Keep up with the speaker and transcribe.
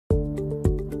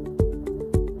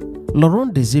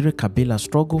Laurent Desire Kabila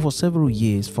struggled for several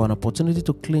years for an opportunity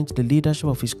to clinch the leadership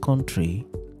of his country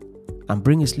and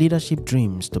bring his leadership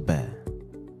dreams to bear.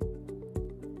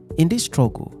 In this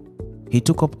struggle, he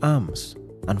took up arms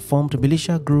and formed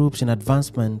militia groups in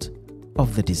advancement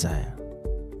of the desire.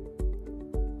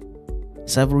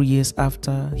 Several years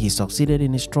after, he succeeded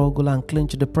in his struggle and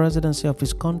clinched the presidency of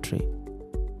his country,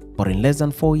 but in less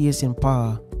than 4 years in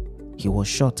power, he was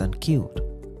shot and killed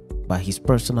by his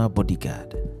personal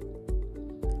bodyguard.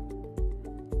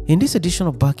 In this edition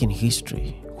of Back in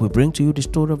History, we bring to you the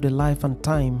story of the life and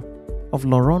time of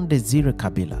Laurent Desire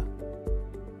Kabila,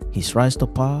 his rise to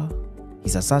power,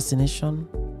 his assassination,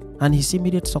 and his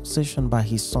immediate succession by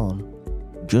his son,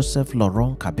 Joseph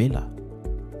Laurent Kabila.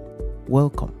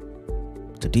 Welcome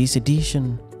to this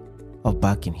edition of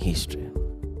Back in History.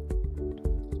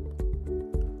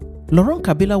 Laurent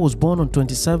Kabila was born on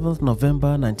 27th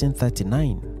November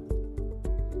 1939.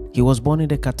 He was born in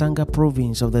the Katanga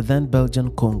province of the then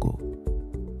Belgian Congo.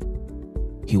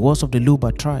 He was of the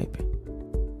Luba tribe.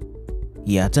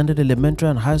 He attended elementary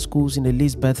and high schools in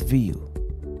Elizabethville,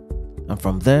 and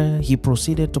from there he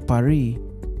proceeded to Paris,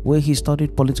 where he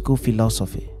studied political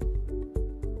philosophy.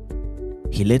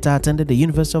 He later attended the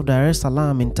University of Dar es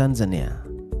Salaam in Tanzania.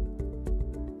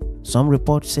 Some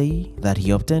reports say that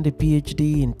he obtained a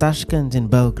PhD in Tashkent in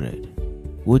Belgrade,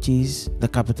 which is the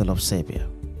capital of Serbia.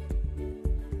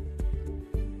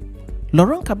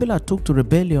 Laurent Kabila took to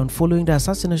rebellion following the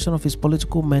assassination of his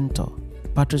political mentor,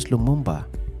 Patrice Lumumba,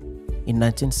 in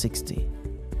 1960.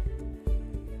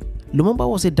 Lumumba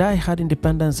was a die-hard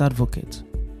independence advocate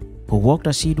who worked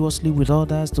assiduously with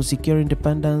others to secure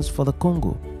independence for the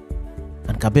Congo,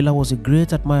 and Kabila was a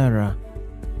great admirer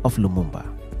of Lumumba.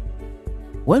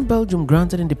 When Belgium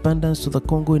granted independence to the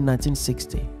Congo in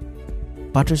 1960,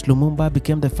 Patrice Lumumba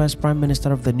became the first prime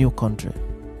minister of the new country.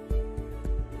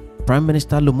 Prime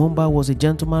Minister Lumumba was a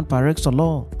gentleman par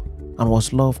excellence and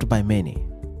was loved by many.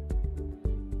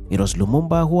 It was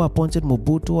Lumumba who appointed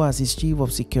Mobutu as his chief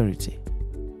of security.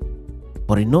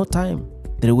 But in no time,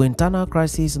 there were internal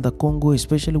crises in the Congo,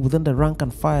 especially within the rank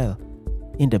and file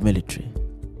in the military.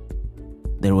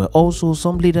 There were also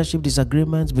some leadership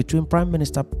disagreements between Prime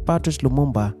Minister Patrice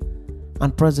Lumumba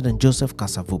and President Joseph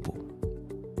Kasavubu.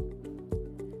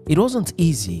 It wasn't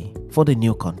easy for the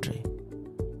new country,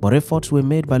 but efforts were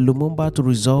made by Lumumba to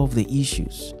resolve the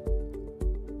issues.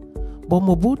 But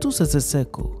Mobutu Sese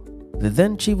Seko, the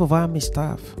then chief of army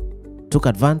staff, took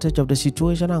advantage of the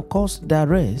situation and caused the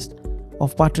arrest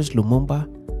of Patrice Lumumba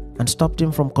and stopped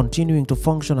him from continuing to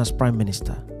function as prime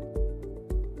minister.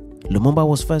 Lumumba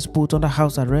was first put under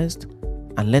house arrest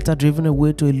and later driven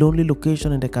away to a lonely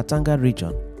location in the Katanga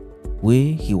region,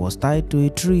 where he was tied to a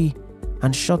tree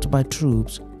and shot by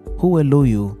troops who were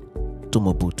loyal to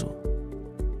Mobutu.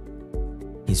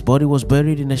 His body was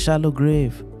buried in a shallow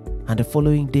grave, and the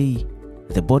following day,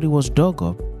 the body was dug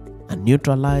up and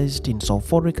neutralized in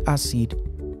sulfuric acid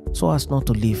so as not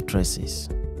to leave traces.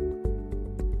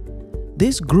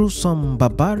 This gruesome,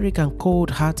 barbaric and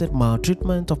cold-hearted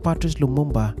maltreatment of Patrice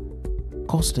Lumumba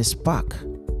caused a spark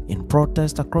in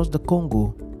protest across the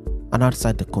Congo and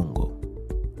outside the Congo.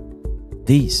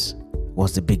 This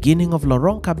was the beginning of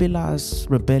Laurent Kabila's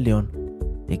rebellion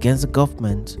against the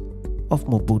government of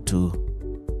Mobutu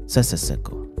Sese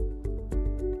Seko.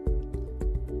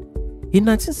 In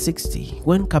 1960,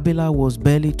 when Kabila was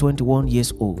barely 21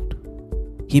 years old,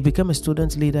 he became a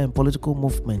student leader in political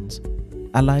movements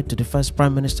allied to the first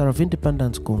Prime Minister of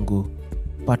Independent Congo,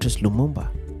 Patrice Lumumba.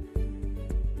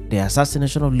 The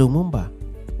assassination of Lumumba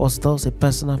was thus a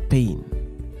personal pain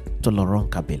to Laurent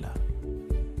Kabila.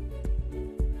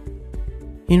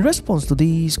 In response to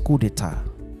this coup d'etat,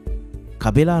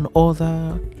 Kabila and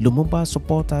other Lumumba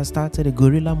supporters started a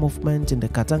guerrilla movement in the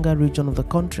Katanga region of the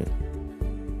country.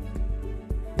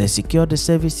 They secured the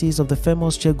services of the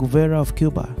famous Che Guevara of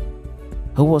Cuba,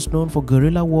 who was known for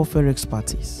guerrilla warfare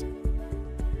expertise.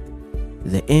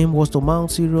 The aim was to mount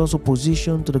serious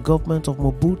opposition to the government of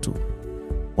Mobutu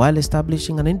while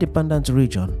establishing an independent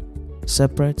region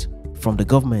separate from the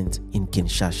government in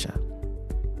Kinshasa.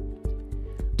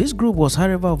 This group was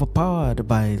however overpowered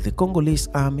by the Congolese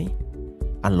army,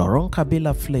 and Laurent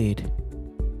Kabila fled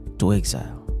to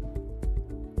exile.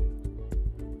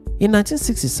 In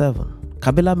 1967,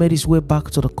 Kabila made his way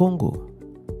back to the Congo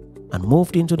and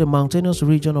moved into the mountainous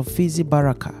region of Fizi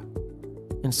Baraka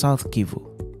in South Kivu.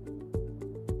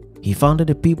 He founded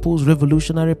the People's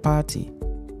Revolutionary Party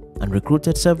and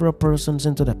recruited several persons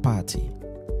into the party.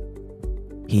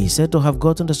 He is said to have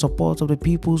gotten the support of the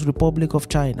People's Republic of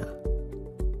China.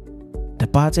 The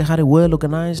party had a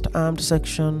well-organized armed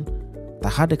section that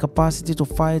had the capacity to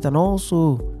fight and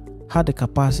also had the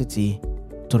capacity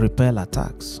to repel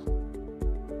attacks.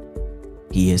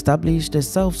 He established a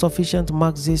self-sufficient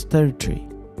Marxist territory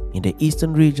in the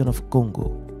eastern region of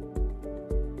Congo.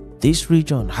 This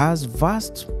region has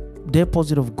vast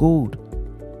deposits of gold,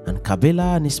 and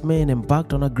Kabila and his men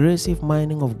embarked on aggressive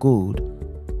mining of gold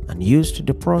and used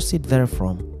the proceeds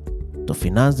therefrom to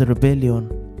finance the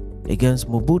rebellion against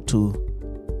Mobutu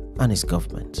and his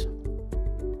government.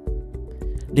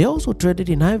 They also traded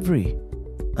in ivory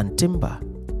and timber.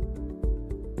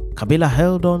 Kabila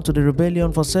held on to the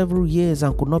rebellion for several years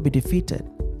and could not be defeated.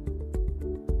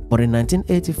 But in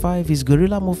 1985, his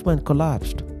guerrilla movement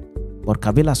collapsed, but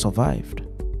Kabila survived.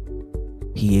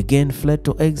 He again fled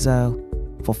to exile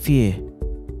for fear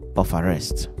of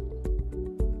arrest.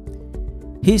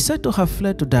 He is said to have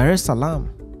fled to Dar es Salaam.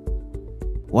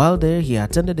 While there, he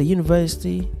attended the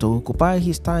university to occupy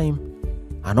his time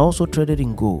and also traded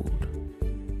in gold.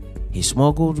 He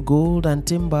smuggled gold and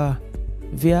timber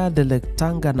via the Lake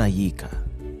Tanganyika.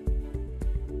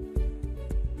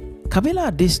 Kabila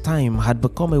at this time had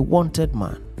become a wanted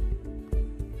man.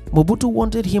 Mobutu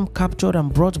wanted him captured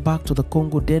and brought back to the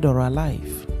Congo dead or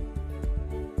alive.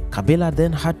 Kabila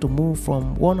then had to move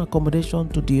from one accommodation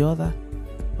to the other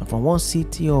and from one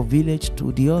city or village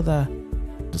to the other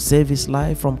to save his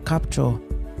life from capture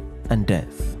and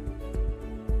death.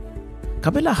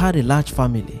 Kabila had a large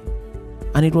family,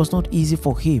 and it was not easy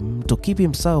for him to keep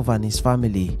himself and his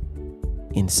family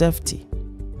in safety.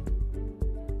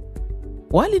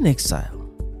 While in exile,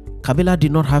 Kabila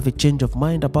did not have a change of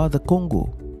mind about the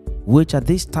Congo, which at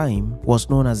this time was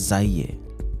known as Zaire.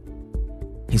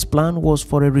 His plan was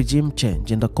for a regime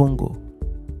change in the Congo,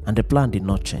 and the plan did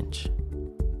not change.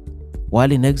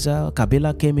 While in exile,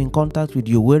 Kabila came in contact with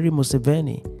Yoweri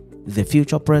Museveni, the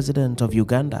future president of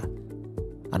Uganda,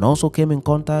 and also came in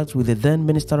contact with the then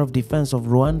Minister of Defense of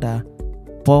Rwanda,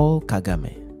 Paul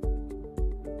Kagame.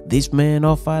 These men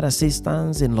offered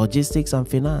assistance in logistics and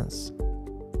finance.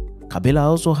 Kabila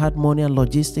also had money and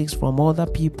logistics from other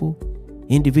people,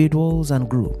 individuals and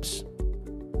groups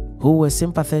who were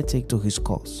sympathetic to his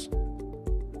cause.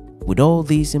 With all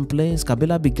this in place,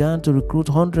 Kabila began to recruit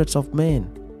hundreds of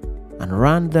men and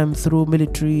ran them through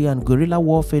military and guerrilla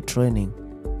warfare training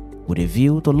with a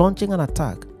view to launching an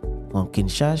attack on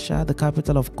Kinshasa, the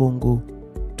capital of Congo,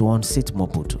 to unseat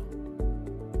Mobutu.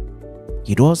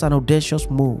 It was an audacious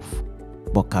move,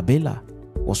 but Kabila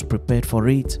was prepared for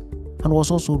it and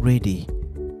was also ready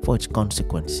for its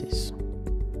consequences.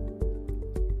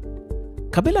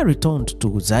 Kabila returned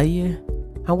to Zaire,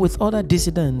 and with other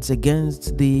dissidents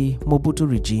against the Mobutu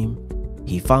regime,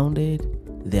 he founded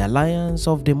the Alliance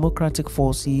of Democratic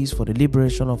Forces for the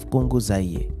Liberation of Congo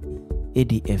Zaire,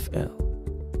 ADFL.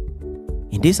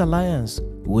 In this alliance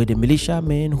were the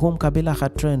militiamen whom Kabila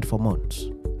had trained for months.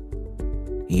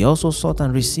 He also sought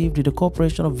and received the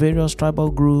cooperation of various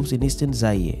tribal groups in eastern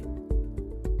Zaire.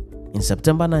 In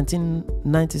September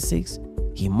 1996,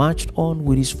 he marched on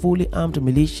with his fully armed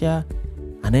militia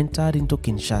and entered into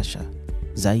Kinshasa,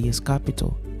 Zaire's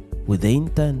capital, with the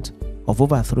intent of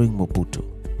overthrowing Mobutu.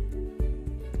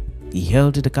 He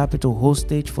held the capital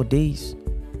hostage for days,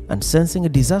 and sensing a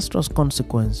disastrous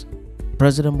consequence,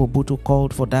 President Mobutu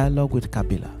called for dialogue with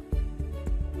Kabila.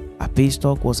 A peace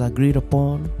talk was agreed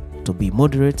upon to be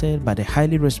moderated by the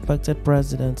highly respected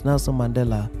President Nelson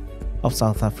Mandela of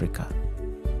South Africa.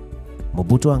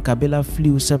 Mobutu and Kabila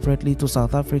flew separately to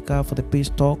South Africa for the peace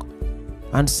talk,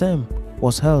 and same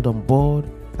was held on board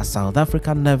a South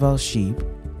African naval ship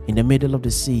in the middle of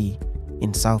the sea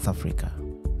in South Africa.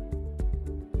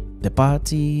 The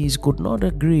parties could not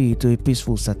agree to a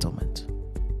peaceful settlement.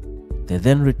 They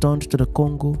then returned to the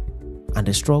Congo, and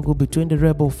the struggle between the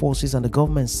rebel forces and the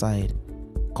government side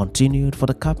continued for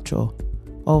the capture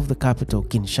of the capital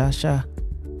Kinshasa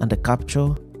and the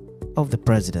capture of the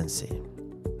presidency.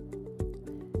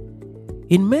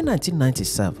 In May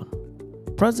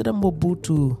 1997, President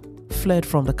Mobutu fled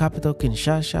from the capital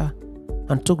Kinshasa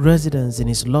and took residence in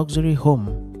his luxury home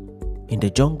in the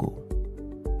jungle.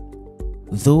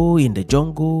 Though in the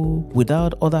jungle,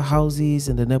 without other houses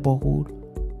in the neighborhood,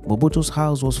 Mobutu's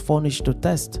house was furnished to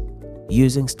test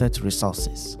using state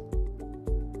resources.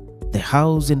 The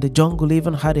house in the jungle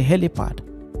even had a helipad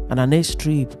and an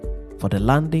airstrip for the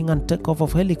landing and takeoff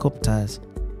of helicopters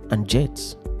and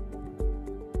jets.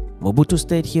 Mobutu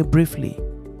stayed here briefly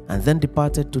and then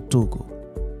departed to Togo.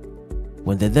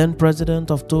 When the then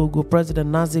president of Togo, President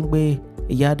Nazingbe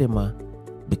Eyadema,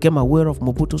 became aware of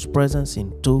Mobutu's presence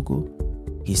in Togo,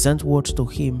 he sent word to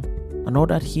him and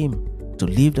ordered him to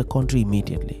leave the country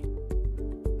immediately.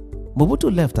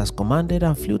 Mobutu left as commanded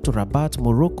and flew to Rabat,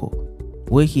 Morocco,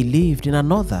 where he lived in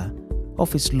another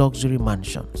of his luxury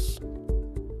mansions.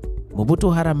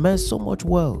 Mobutu had amassed so much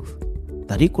wealth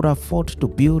that he could afford to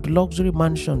build luxury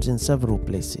mansions in several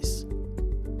places.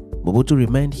 Mobutu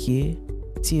remained here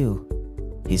till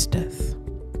his death.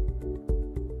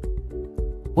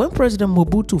 When President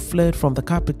Mobutu fled from the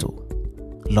capital,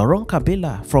 Laurent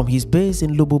Kabila from his base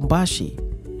in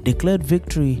Lubumbashi declared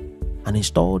victory and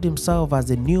installed himself as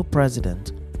the new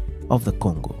president of the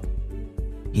Congo.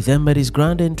 He then made his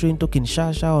grand entry into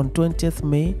Kinshasa on 20th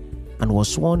May and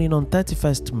was sworn in on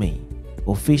 31st May,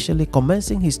 officially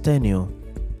commencing his tenure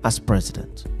as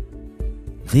president.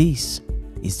 This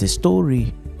is the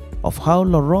story of how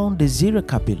Laurent Desire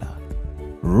Kabila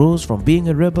rose from being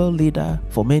a rebel leader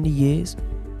for many years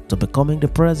to becoming the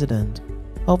president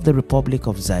of the Republic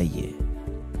of Zaire.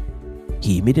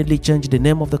 He immediately changed the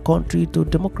name of the country to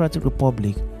Democratic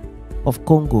Republic of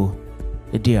Congo,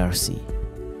 the DRC,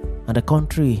 and the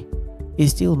country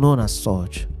is still known as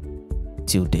such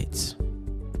till date.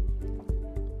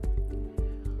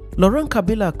 Laurent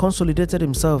Kabila consolidated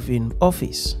himself in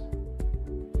office,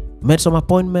 made some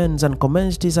appointments and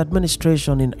commenced his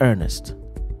administration in earnest.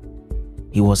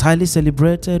 He was highly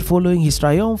celebrated following his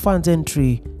triumphant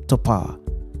entry to power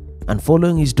and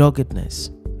following his doggedness,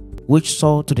 which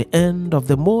saw to the end of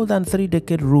the more than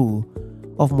 3-decade rule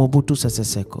of Mobutu Sese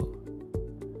Seko.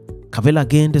 Kabila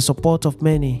gained the support of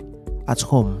many at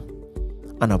home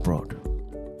and abroad.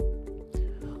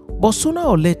 But sooner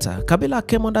or later, Kabila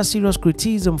came under serious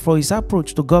criticism for his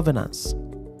approach to governance.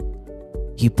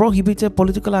 He prohibited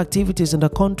political activities in the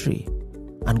country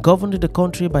and governed the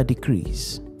country by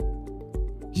decrees.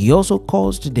 He also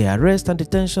caused the arrest and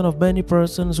detention of many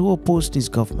persons who opposed his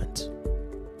government.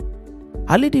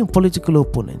 A leading political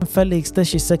opponent, Felix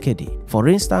Tshisekedi, for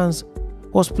instance,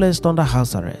 was placed under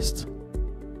house arrest.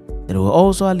 There were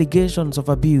also allegations of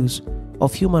abuse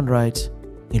of human rights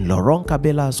in Laurent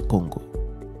Kabila's Congo.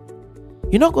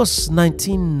 In August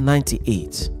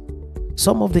 1998,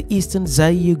 some of the Eastern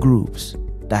Zaire groups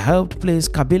that helped place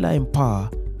Kabila in power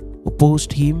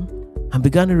opposed him and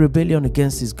began a rebellion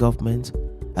against his government,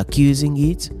 accusing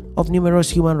it of numerous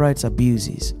human rights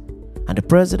abuses and the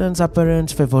president's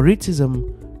apparent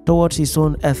favoritism towards his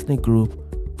own ethnic group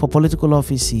for political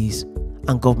offices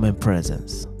and government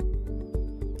presence.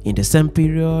 In the same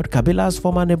period, Kabila's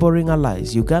former neighboring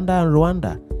allies, Uganda and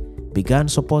Rwanda, began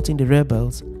supporting the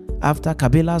rebels after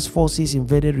Kabila's forces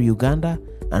invaded Uganda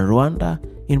and Rwanda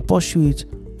in pursuit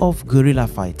of guerrilla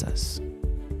fighters.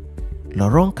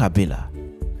 Laurent Kabila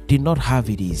did not have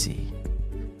it easy.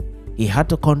 He had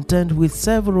to contend with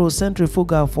several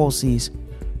centrifugal forces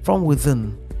from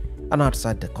within and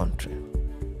outside the country.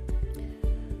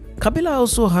 Kabila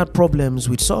also had problems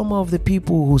with some of the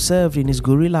people who served in his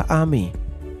guerrilla army,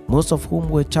 most of whom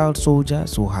were child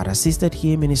soldiers who had assisted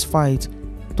him in his fight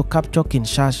to capture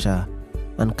Kinshasa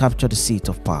and capture the seat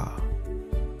of power.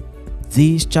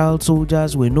 These child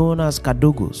soldiers were known as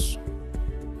Kadogos.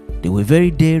 They were very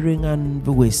daring and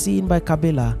were seen by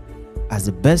Kabila as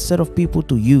the best set of people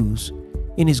to use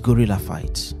in his guerrilla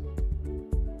fights.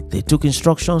 They took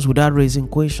instructions without raising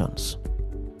questions.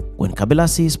 When Kabila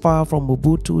seized power from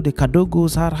Mobutu, the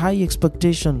Kadogos had high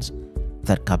expectations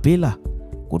that Kabila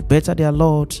would better their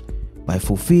lords by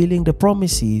fulfilling the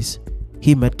promises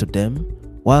he made to them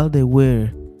while they were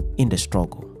in the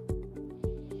struggle.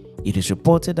 It is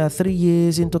reported that 3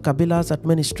 years into Kabila's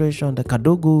administration, the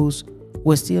Kadogos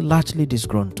were still largely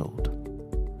disgruntled.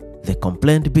 They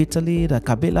complained bitterly that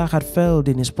Kabila had failed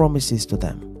in his promises to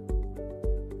them.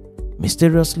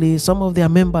 Mysteriously, some of their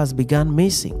members began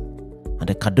missing, and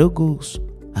the Kadogos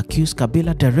accused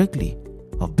Kabila directly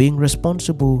of being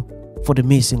responsible for the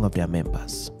missing of their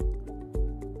members.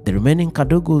 The remaining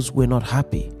Kadogos were not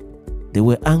happy. They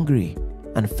were angry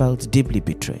and felt deeply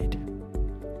betrayed.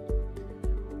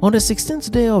 On the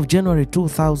 16th day of January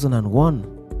 2001,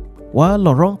 while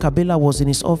Laurent Kabila was in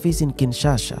his office in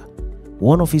Kinshasa,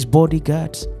 one of his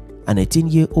bodyguards, an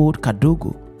 18-year-old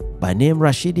Kadogo by name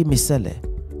Rashidi Misele,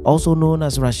 also known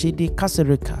as Rashidi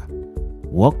Kasereka,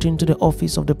 walked into the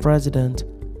office of the president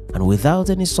and without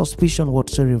any suspicion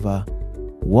whatsoever,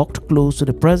 walked close to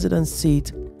the president's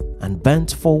seat and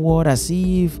bent forward as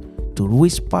if to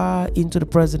whisper into the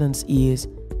president's ears,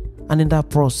 and in that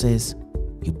process,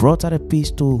 he brought out a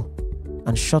pistol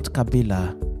and shot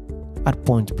Kabila at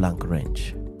point-blank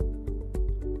range.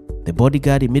 The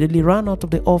bodyguard immediately ran out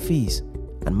of the office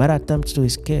and made attempts to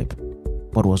escape,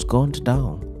 but was gunned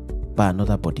down by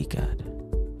another bodyguard.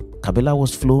 Kabila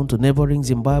was flown to neighboring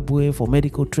Zimbabwe for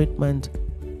medical treatment,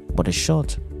 but the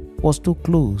shot was too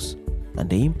close and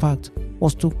the impact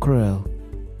was too cruel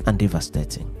and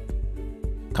devastating.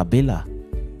 Kabila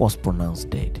was pronounced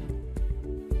dead.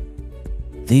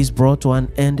 This brought to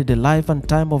an end the life and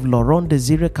time of Laurent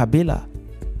Desire Kabila,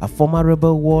 a former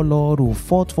rebel warlord who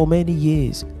fought for many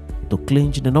years to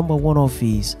clinch the #1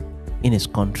 office in his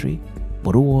country,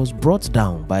 but who was brought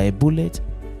down by a bullet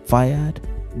fired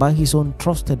by his own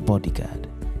trusted bodyguard.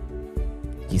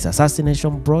 His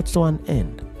assassination brought to an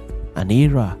end an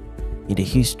era in the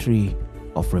history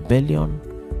of rebellion,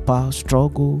 power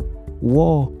struggle,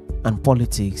 war, and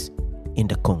politics in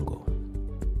the Congo.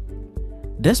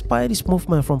 Despite his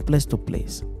movement from place to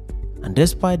place, and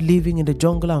despite living in the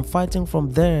jungle and fighting from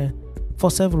there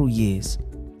for several years,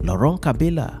 Laurent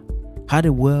Kabila had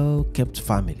a well-kept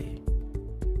family.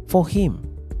 For him,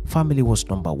 family was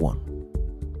 #1.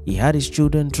 He had his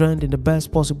children trained in the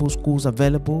best possible schools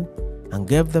available and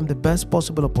gave them the best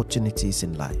possible opportunities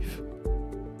in life.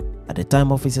 At the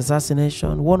time of his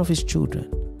assassination, one of his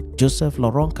children, Joseph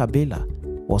Laurent Kabila,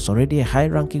 was already a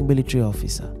high-ranking military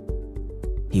officer.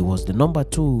 He was the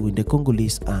 #2 in the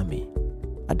Congolese army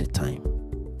at the time.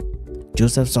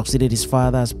 Joseph succeeded his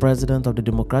father as president of the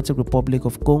Democratic Republic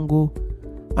of Congo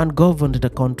and governed the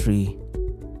country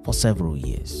for several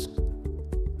years.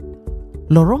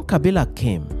 Laurent Kabila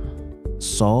came,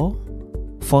 saw,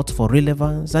 fought for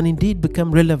relevance, and indeed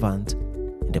became relevant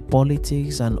in the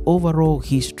politics and overall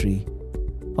history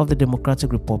of the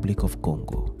Democratic Republic of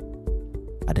Congo.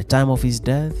 At the time of his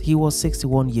death, he was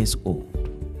 61 years old.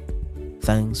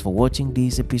 Thanks for watching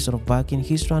this episode of Back in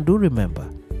History, and do remember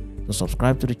to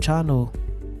subscribe to the channel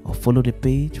or follow the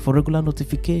page for regular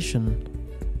notification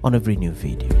on every new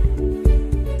video.